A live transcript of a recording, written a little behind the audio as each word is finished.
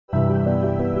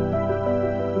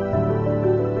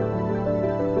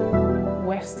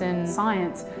Western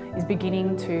science is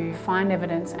beginning to find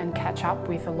evidence and catch up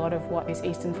with a lot of what this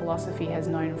Eastern philosophy has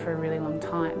known for a really long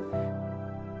time.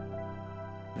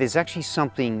 There's actually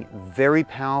something very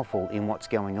powerful in what's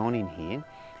going on in here,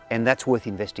 and that's worth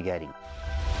investigating.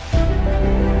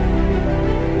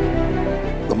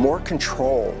 The more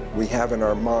control we have in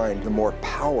our mind, the more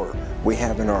power we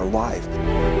have in our life.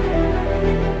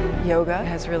 Yoga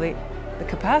has really the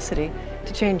capacity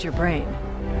to change your brain.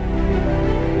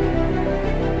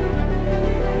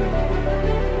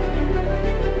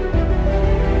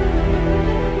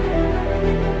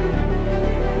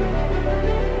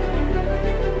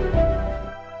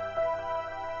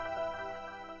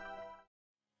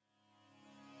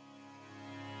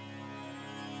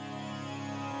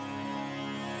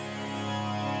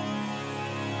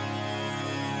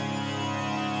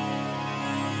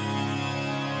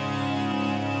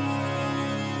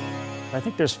 I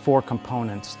think there's four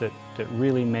components that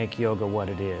really make yoga what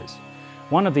it is.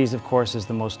 One of these, of course, is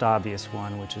the most obvious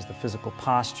one, which is the physical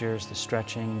postures, the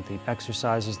stretching, the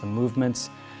exercises, the movements,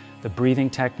 the breathing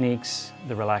techniques,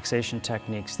 the relaxation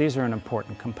techniques. These are an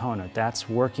important component. That's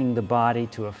working the body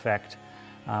to affect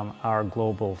our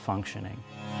global functioning.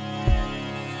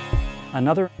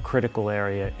 Another critical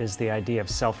area is the idea of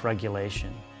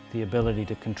self-regulation. The ability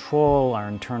to control our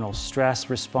internal stress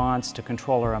response, to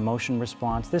control our emotion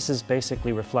response. This is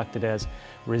basically reflected as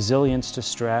resilience to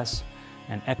stress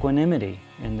and equanimity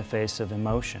in the face of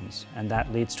emotions, and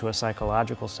that leads to a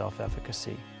psychological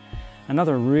self-efficacy.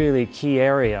 Another really key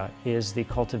area is the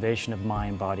cultivation of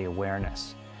mind-body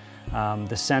awareness.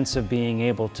 The sense of being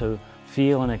able to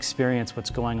feel and experience what's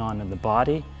going on in the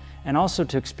body, and also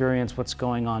to experience what's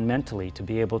going on mentally, to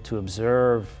be able to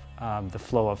observe the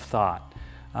flow of thought.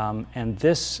 And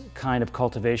this kind of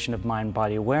cultivation of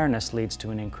mind-body awareness leads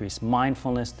to an increased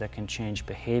mindfulness that can change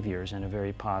behaviors in a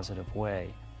very positive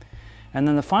way. And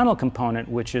then the final component,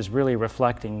 which is really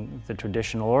reflecting the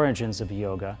traditional origins of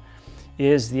yoga,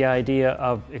 is the idea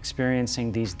of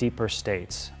experiencing these deeper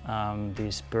states,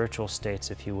 these spiritual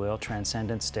states, if you will,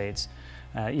 transcendent states.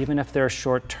 Even if they're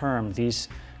short-term, these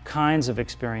kinds of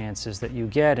experiences that you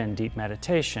get in deep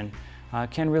meditation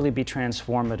can really be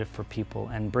transformative for people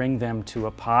and bring them to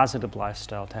a positive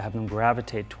lifestyle, to have them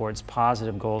gravitate towards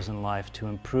positive goals in life, to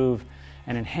improve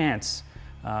and enhance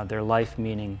their life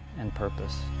meaning and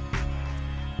purpose.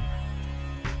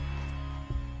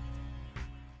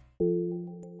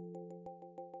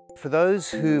 For those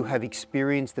who have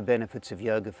experienced the benefits of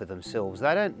yoga for themselves,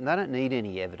 they don't need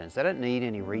any evidence, they don't need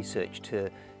any research to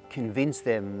convince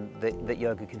them that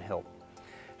yoga can help.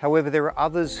 However, there are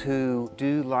others who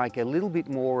do like a little bit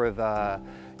more of a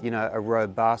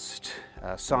robust,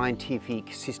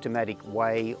 scientific, systematic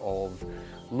way of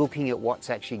looking at what's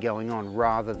actually going on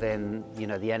rather than,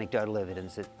 the anecdotal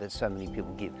evidence that so many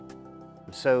people give.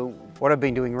 So what I've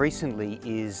been doing recently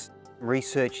is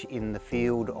research in the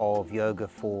field of yoga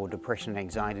for depression and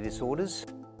anxiety disorders.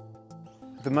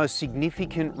 The most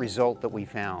significant result that we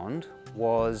found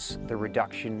was the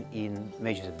reduction in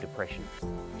measures of depression.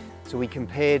 So we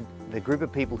compared the group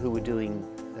of people who were doing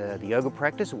the yoga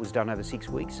practice, it was done over 6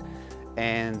 weeks,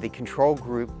 and the control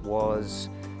group was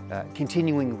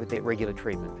continuing with their regular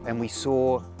treatment. And we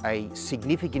saw a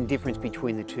significant difference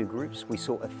between the two groups. We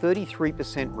saw a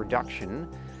 33% reduction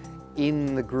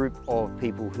in the group of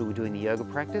people who were doing the yoga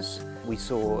practice. We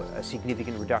saw a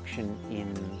significant reduction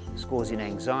in scores in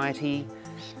anxiety,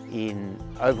 in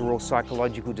overall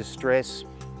psychological distress.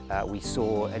 We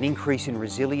saw an increase in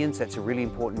resilience. That's a really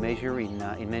important measure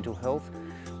in mental health.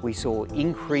 We saw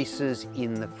increases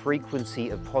in the frequency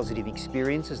of positive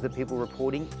experiences that people were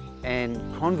reporting, and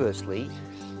conversely,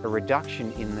 a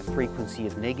reduction in the frequency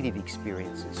of negative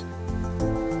experiences.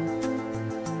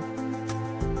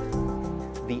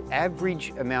 The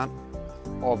average amount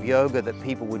of yoga that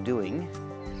people were doing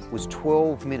was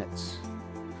 12 minutes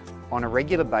on a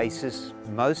regular basis,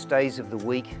 most days of the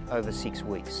week over 6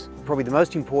 weeks. Probably the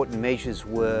most important measures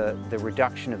were the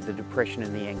reduction of the depression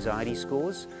and the anxiety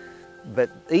scores, but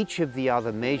each of the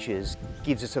other measures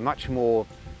gives us a much more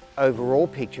overall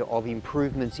picture of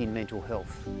improvements in mental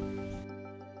health.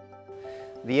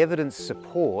 The evidence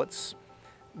supports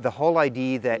the whole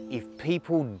idea that if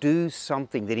people do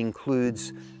something that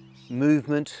includes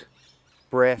movement,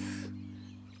 breath,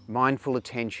 mindful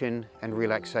attention and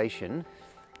relaxation,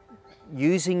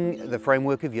 using the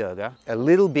framework of yoga, a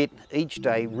little bit each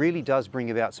day really does bring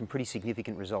about some pretty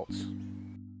significant results.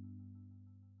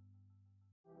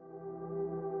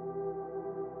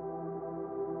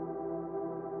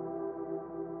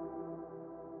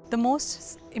 The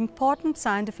most important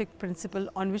scientific principle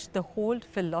on which the whole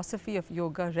philosophy of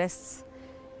yoga rests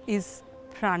is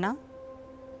prana,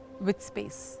 with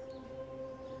space.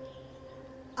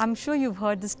 I'm sure you've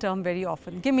heard this term very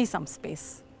often, give me some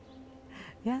space.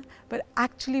 Yeah, but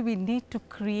actually we need to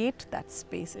create that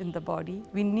space in the body.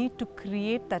 We need to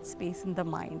create that space in the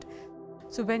mind.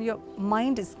 So when your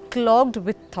mind is clogged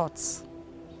with thoughts,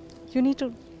 you need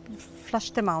to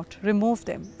flush them out, remove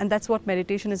them. And that's what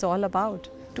meditation is all about,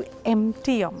 to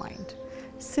empty your mind.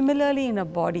 Similarly in a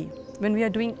body, when we are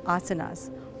doing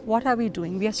asanas, what are we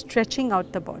doing? We are stretching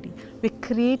out the body. We're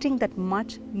creating that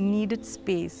much needed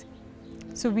space.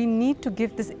 So we need to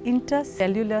give this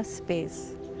intercellular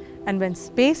space. And when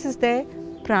space is there,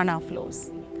 prana flows.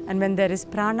 And when there is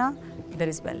prana, there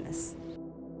is wellness.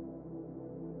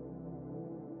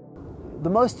 The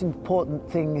most important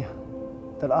thing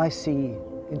that I see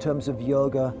in terms of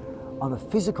yoga on a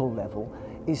physical level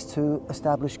is to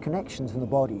establish connections in the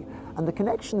body. And the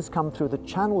connections come through the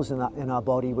channels in our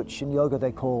body, which in yoga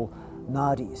they call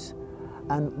nadis.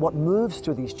 And what moves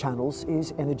through these channels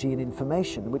is energy and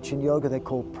information, which in yoga they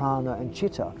call prana and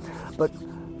chitta. But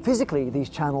physically, these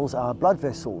channels are blood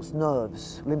vessels,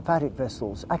 nerves, lymphatic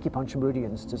vessels, acupuncture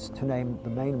meridians, just to name the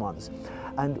main ones.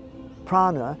 And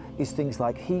prana is things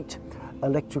like heat,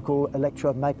 electrical,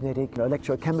 electromagnetic,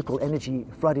 electrochemical energy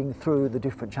flooding through the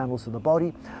different channels of the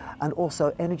body, and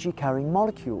also energy-carrying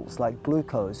molecules like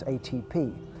glucose,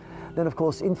 ATP. Then, of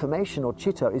course, information, or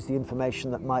chitta, is the information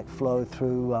that might flow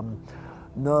through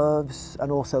nerves,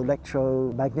 and also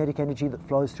electromagnetic energy that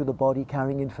flows through the body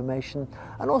carrying information,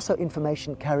 and also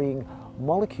information carrying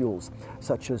molecules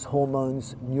such as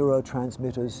hormones,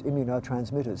 neurotransmitters,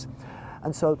 immunotransmitters.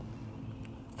 And so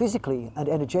physically and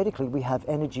energetically we have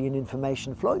energy and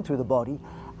information flowing through the body,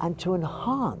 and to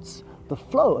enhance the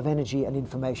flow of energy and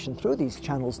information through these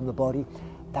channels in the body,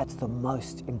 that's the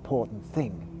most important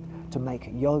thing to make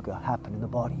yoga happen in the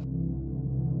body.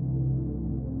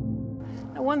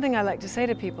 One thing I like to say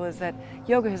to people is that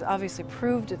yoga has obviously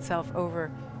proved itself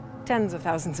over tens of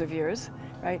thousands of years,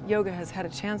 right? Yoga has had a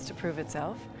chance to prove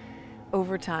itself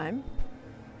over time,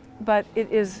 but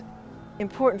it is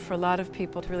important for a lot of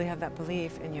people to really have that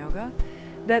belief in yoga,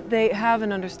 that they have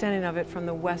an understanding of it from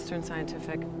the Western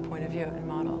scientific point of view and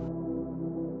model.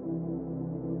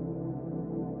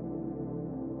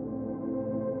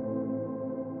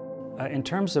 In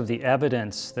terms of the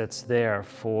evidence that's there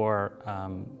for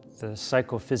the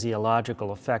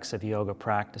psychophysiological effects of yoga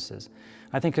practices,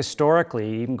 I think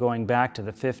historically, even going back to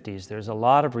the 50s, there's a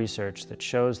lot of research that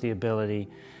shows the ability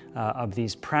of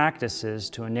these practices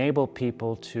to enable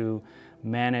people to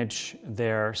manage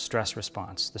their stress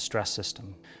response, the stress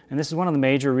system. And this is one of the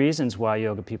major reasons why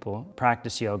yoga people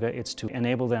practice yoga. It's to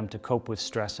enable them to cope with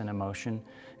stress and emotion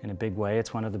in a big way.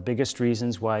 It's one of the biggest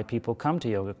reasons why people come to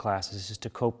yoga classes, is to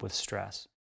cope with stress.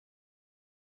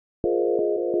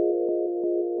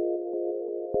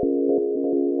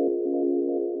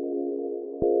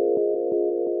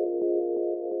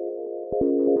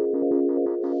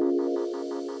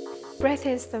 Breath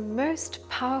is the most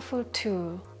powerful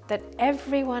tool that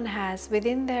everyone has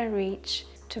within their reach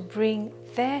to bring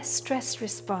their stress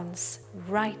response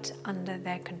right under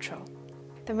their control.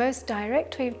 The most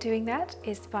direct way of doing that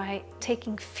is by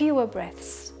taking fewer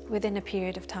breaths within a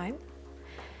period of time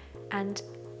and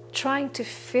trying to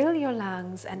fill your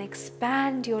lungs and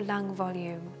expand your lung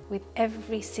volume with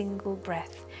every single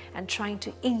breath, and trying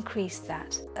to increase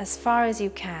that as far as you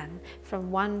can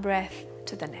from one breath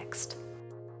to the next.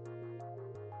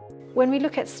 When we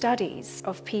look at studies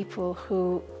of people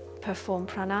who perform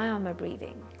pranayama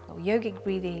breathing or yogic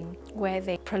breathing, where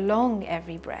they prolong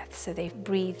every breath, so they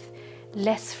breathe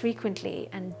less frequently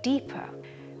and deeper,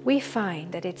 we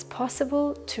find that it's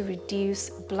possible to reduce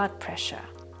blood pressure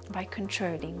by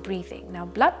controlling breathing. Now,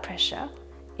 blood pressure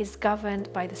is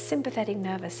governed by the sympathetic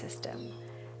nervous system,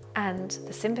 and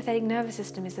the sympathetic nervous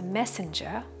system is a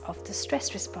messenger of the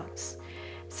stress response.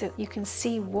 So you can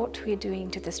see what we're doing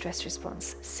to the stress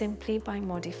response simply by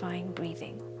modifying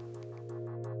breathing.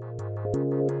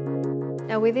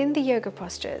 Now, within the yoga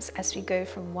postures, as we go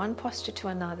from one posture to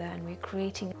another and we're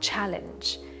creating a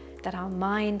challenge that our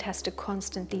mind has to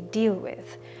constantly deal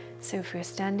with. So if we're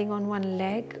standing on one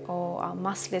leg or our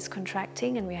muscle is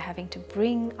contracting and we're having to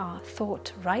bring our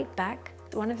thought right back,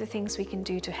 one of the things we can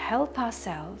do to help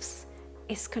ourselves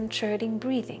is controlling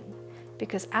breathing.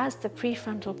 Because as the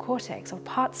prefrontal cortex, or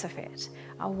parts of it,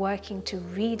 are working to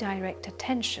redirect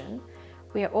attention,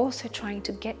 we are also trying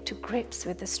to get to grips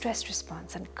with the stress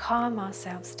response and calm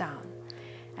ourselves down.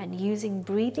 And using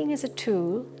breathing as a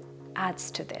tool adds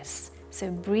to this.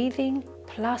 So breathing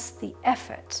plus the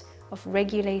effort of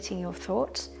regulating your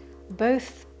thought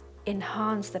both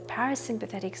enhance the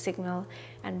parasympathetic signal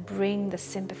and bring the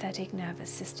sympathetic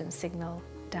nervous system signal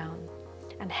down.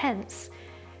 And hence,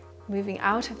 Moving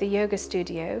out of the yoga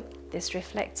studio, this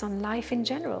reflects on life in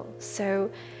general.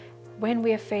 So when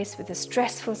we are faced with a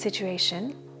stressful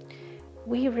situation,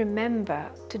 we remember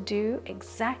to do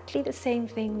exactly the same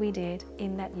thing we did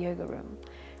in that yoga room,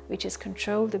 which is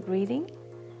control the breathing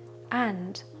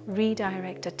and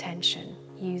redirect attention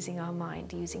using our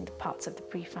mind, using the parts of the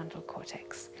prefrontal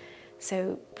cortex.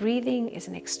 So breathing is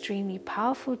an extremely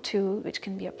powerful tool which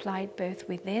can be applied both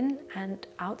within and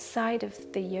outside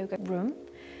of the yoga room,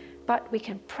 but we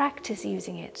can practice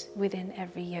using it within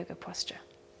every yoga posture.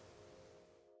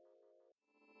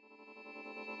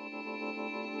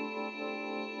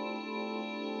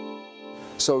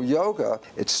 So yoga,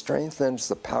 it strengthens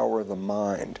the power of the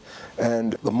mind.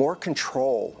 And the more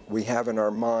control we have in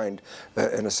our mind,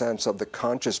 in a sense of the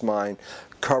conscious mind,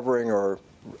 covering or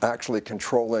actually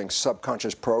controlling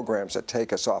subconscious programs that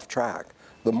take us off track,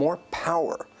 the more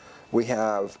power we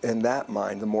have in that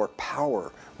mind, the more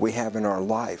power we have in our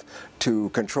life to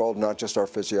control not just our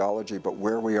physiology, but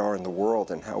where we are in the world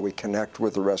and how we connect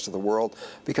with the rest of the world,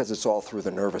 because it's all through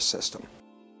the nervous system.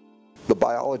 The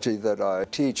biology that I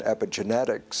teach,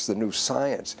 epigenetics, the new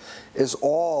science, is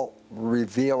all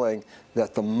revealing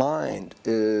that the mind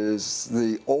is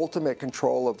the ultimate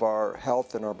control of our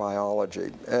health and our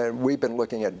biology. And we've been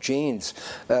looking at genes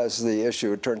as the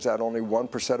issue. It turns out only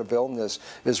 1% of illness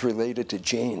is related to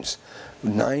genes.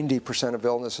 90% of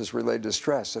illness is related to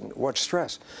stress. And what's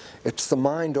stress? It's the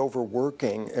mind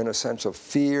overworking in a sense of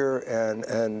fear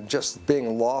and just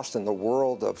being lost in the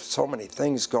world of so many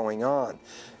things going on.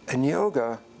 And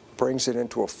yoga brings it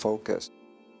into a focus.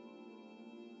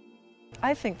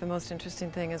 I think the most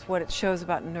interesting thing is what it shows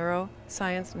about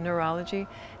neuroscience, neurology,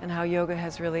 and how yoga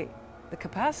has really the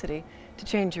capacity to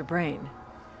change your brain.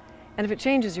 And if it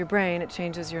changes your brain, it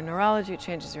changes your neurology, it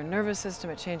changes your nervous system,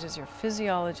 it changes your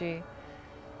physiology.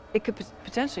 It could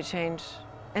potentially change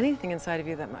anything inside of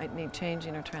you that might need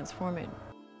changing or transforming.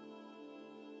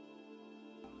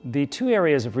 The two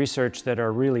areas of research that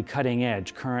are really cutting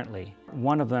edge currently,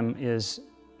 one of them is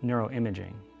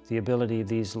neuroimaging, the ability of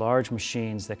these large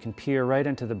machines that can peer right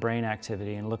into the brain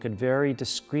activity and look at very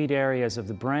discrete areas of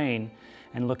the brain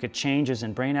and look at changes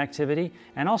in brain activity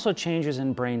and also changes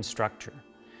in brain structure.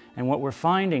 And what we're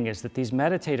finding is that these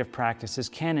meditative practices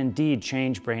can indeed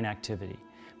change brain activity.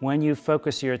 When you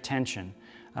focus your attention,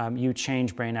 you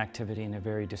change brain activity in a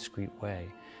very discrete way.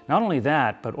 Not only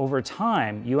that, but over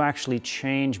time, you actually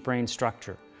change brain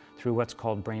structure through what's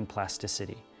called brain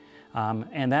plasticity.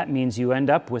 And that means you end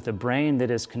up with a brain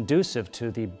that is conducive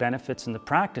to the benefits and the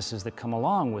practices that come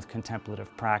along with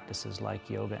contemplative practices like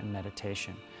yoga and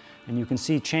meditation. And you can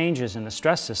see changes in the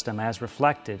stress system as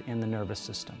reflected in the nervous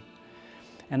system.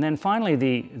 And then finally,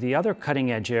 the other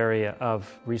cutting edge area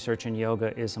of research in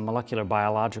yoga is a molecular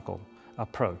biological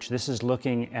approach. This is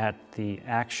looking at the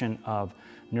action of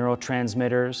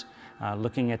neurotransmitters,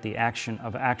 looking at the action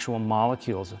of actual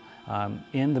molecules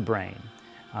in the brain.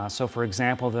 So for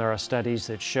example, there are studies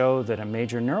that show that a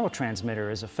major neurotransmitter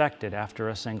is affected after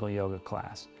a single yoga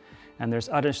class. And there's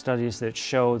other studies that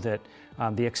show that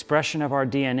the expression of our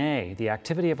DNA, the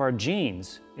activity of our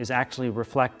genes, is actually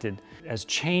reflected as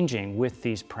changing with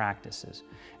these practices.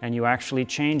 And you actually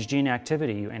change gene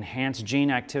activity, you enhance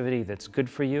gene activity that's good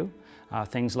for you,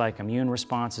 things like immune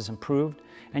response is improved,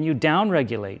 and you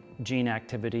downregulate gene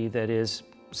activity that is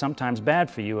sometimes bad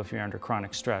for you if you're under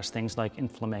chronic stress, things like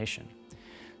inflammation.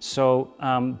 So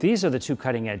these are the two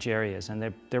cutting edge areas,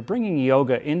 and they're bringing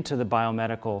yoga into the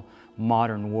biomedical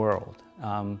modern world.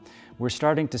 We're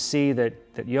starting to see that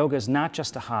yoga is not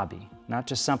just a hobby, not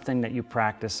just something that you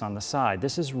practice on the side.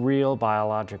 This is real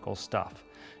biological stuff.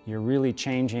 You're really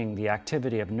changing the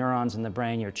activity of neurons in the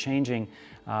brain. You're changing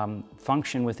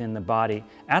function within the body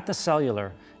at the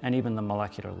cellular and even the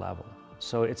molecular level.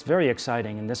 So it's very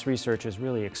exciting, and this research is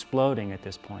really exploding at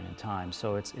this point in time.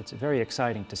 So it's very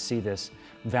exciting to see this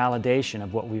validation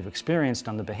of what we've experienced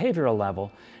on the behavioral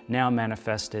level now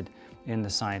manifested in the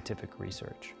scientific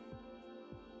research.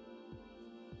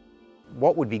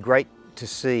 What would be great to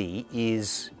see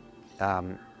is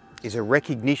a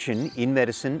recognition in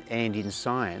medicine and in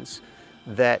science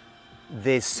that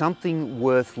there's something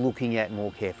worth looking at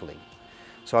more carefully.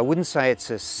 So I wouldn't say it's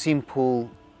a simple,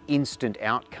 instant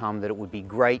outcome that it would be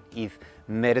great if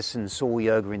medicine saw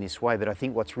yoga in this way, but I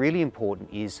think what's really important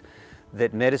is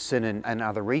that medicine and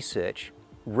other research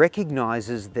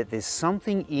recognises that there's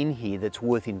something in here that's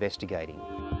worth investigating.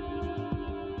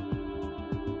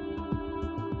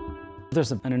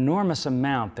 There's an enormous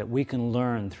amount that we can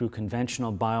learn through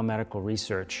conventional biomedical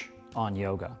research on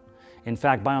yoga. In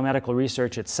fact, biomedical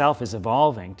research itself is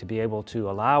evolving to be able to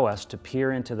allow us to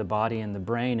peer into the body and the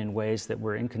brain in ways that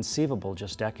were inconceivable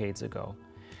just decades ago.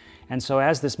 And so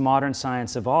as this modern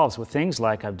science evolves with things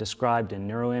like I've described in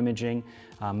neuroimaging,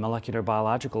 molecular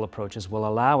biological approaches will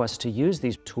allow us to use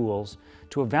these tools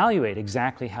to evaluate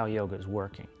exactly how yoga is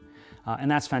working. And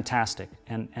that's fantastic.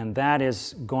 And that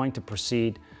is going to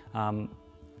proceed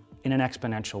in an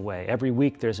exponential way. Every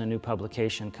week there's a new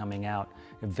publication coming out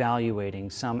evaluating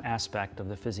some aspect of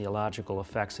the physiological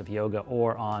effects of yoga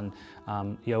or on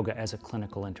yoga as a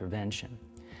clinical intervention.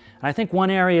 And I think one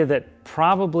area that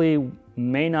probably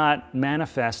may not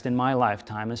manifest in my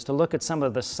lifetime is to look at some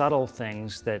of the subtle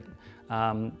things that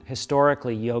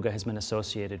historically yoga has been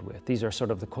associated with. These are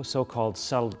sort of the so-called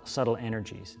subtle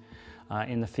energies.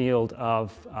 In the field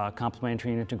of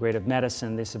complementary and integrative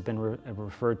medicine, these have been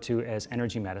referred to as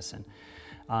energy medicine.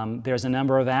 There's a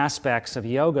number of aspects of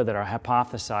yoga that are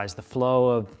hypothesized, the flow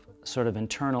of sort of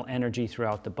internal energy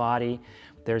throughout the body.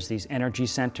 There's these energy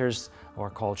centers, or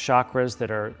called chakras, that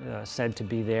are said to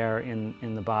be there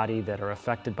in the body that are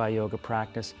affected by yoga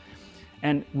practice.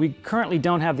 And we currently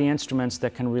don't have the instruments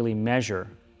that can really measure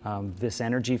this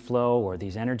energy flow or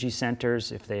these energy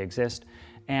centers, if they exist.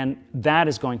 And that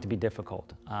is going to be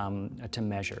difficult to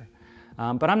measure.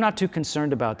 But I'm not too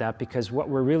concerned about that, because what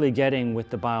we're really getting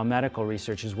with the biomedical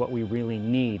research is what we really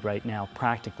need right now,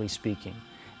 practically speaking.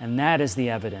 And that is the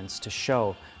evidence to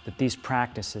show that these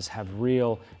practices have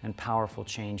real and powerful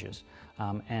changes.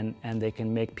 And they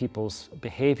can make people's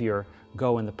behavior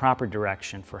go in the proper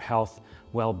direction for health,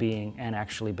 well-being, and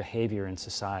actually behavior in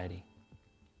society.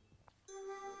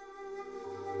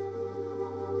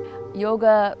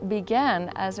 Yoga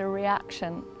began as a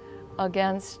reaction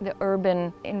against the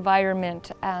urban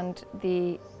environment and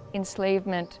the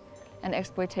enslavement and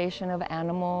exploitation of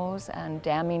animals and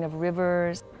damming of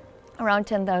rivers. Around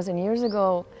 10,000 years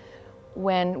ago,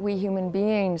 when we human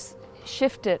beings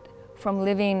shifted from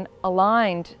living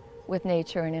aligned with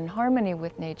nature and in harmony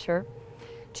with nature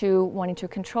to wanting to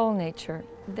control nature,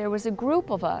 there was a group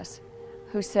of us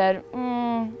who said,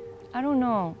 I don't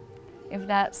know if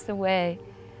that's the way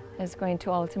is going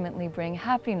to ultimately bring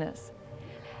happiness.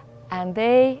 And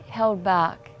they held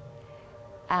back.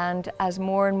 And as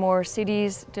more and more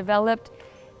cities developed,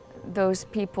 those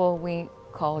people we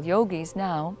call yogis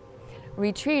now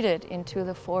retreated into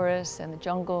the forests and the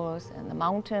jungles and the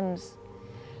mountains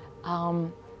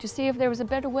to see if there was a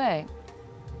better way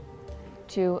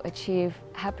to achieve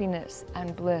happiness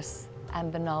and bliss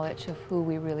and the knowledge of who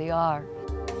we really are.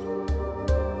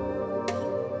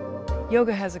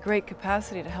 Yoga has a great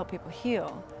capacity to help people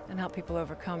heal and help people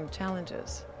overcome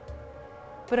challenges.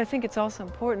 But I think it's also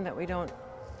important that we don't,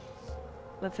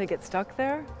 let's say, get stuck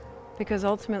there, because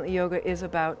ultimately yoga is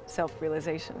about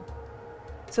self-realization.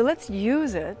 So let's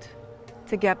use it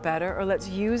to get better, or let's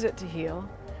use it to heal,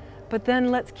 but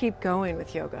then let's keep going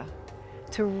with yoga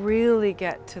to really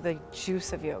get to the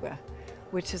juice of yoga,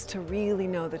 which is to really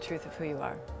know the truth of who you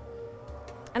are.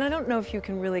 And I don't know if you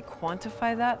can really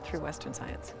quantify that through Western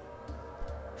science.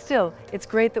 Still, it's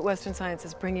great that Western science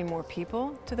is bringing more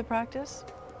people to the practice,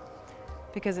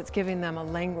 because it's giving them a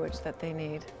language that they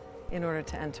need in order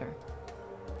to enter.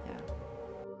 Yeah.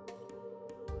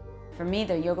 For me,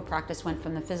 the yoga practice went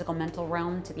from the physical mental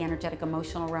realm to the energetic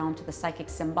emotional realm to the psychic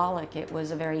symbolic. It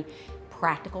was a very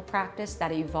practical practice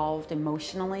that evolved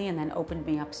emotionally and then opened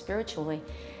me up spiritually.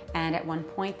 And at one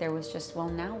point there was just, well,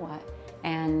 now what?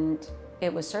 And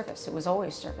it was surface. It was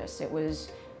always surface. It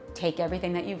was take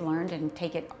everything that you've learned and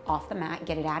take it off the mat,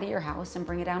 get it out of your house and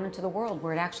bring it out into the world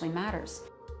where it actually matters.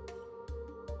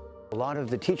 A lot of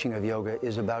the teaching of yoga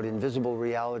is about invisible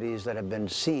realities that have been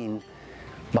seen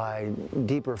by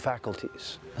deeper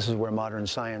faculties. This is where modern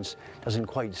science doesn't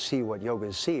quite see what yoga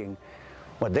is seeing.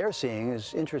 What they're seeing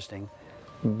is interesting,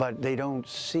 but they don't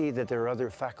see that there are other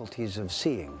faculties of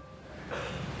seeing.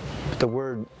 The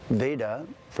word Veda,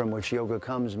 from which yoga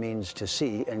comes, means to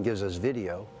see and gives us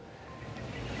video.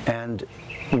 And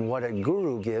what a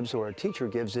guru gives, or a teacher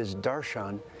gives, is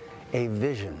darshan, a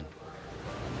vision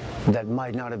that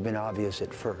might not have been obvious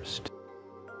at first.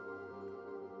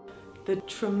 The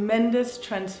tremendous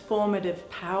transformative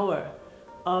power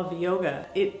of yoga.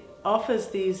 It offers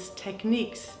these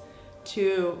techniques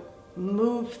to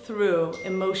move through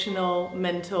emotional,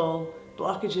 mental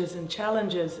blockages and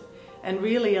challenges, and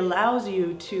really allows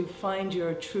you to find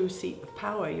your true seat of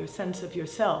power, your sense of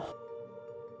yourself.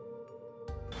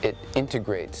 It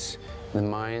integrates the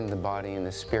mind, the body, and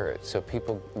the spirit, so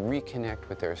people reconnect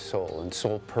with their soul and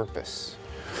soul purpose.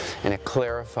 And it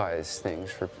clarifies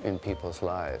things in people's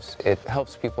lives. It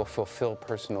helps people fulfill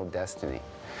personal destiny.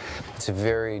 It's a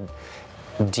very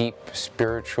deep,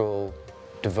 spiritual,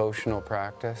 devotional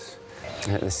practice.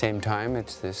 And at the same time,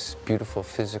 it's this beautiful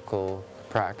physical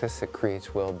practice that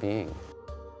creates well-being.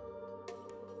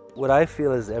 What I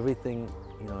feel is everything,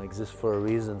 exists for a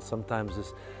reason. Sometimes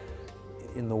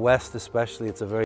in the West especially, it's a very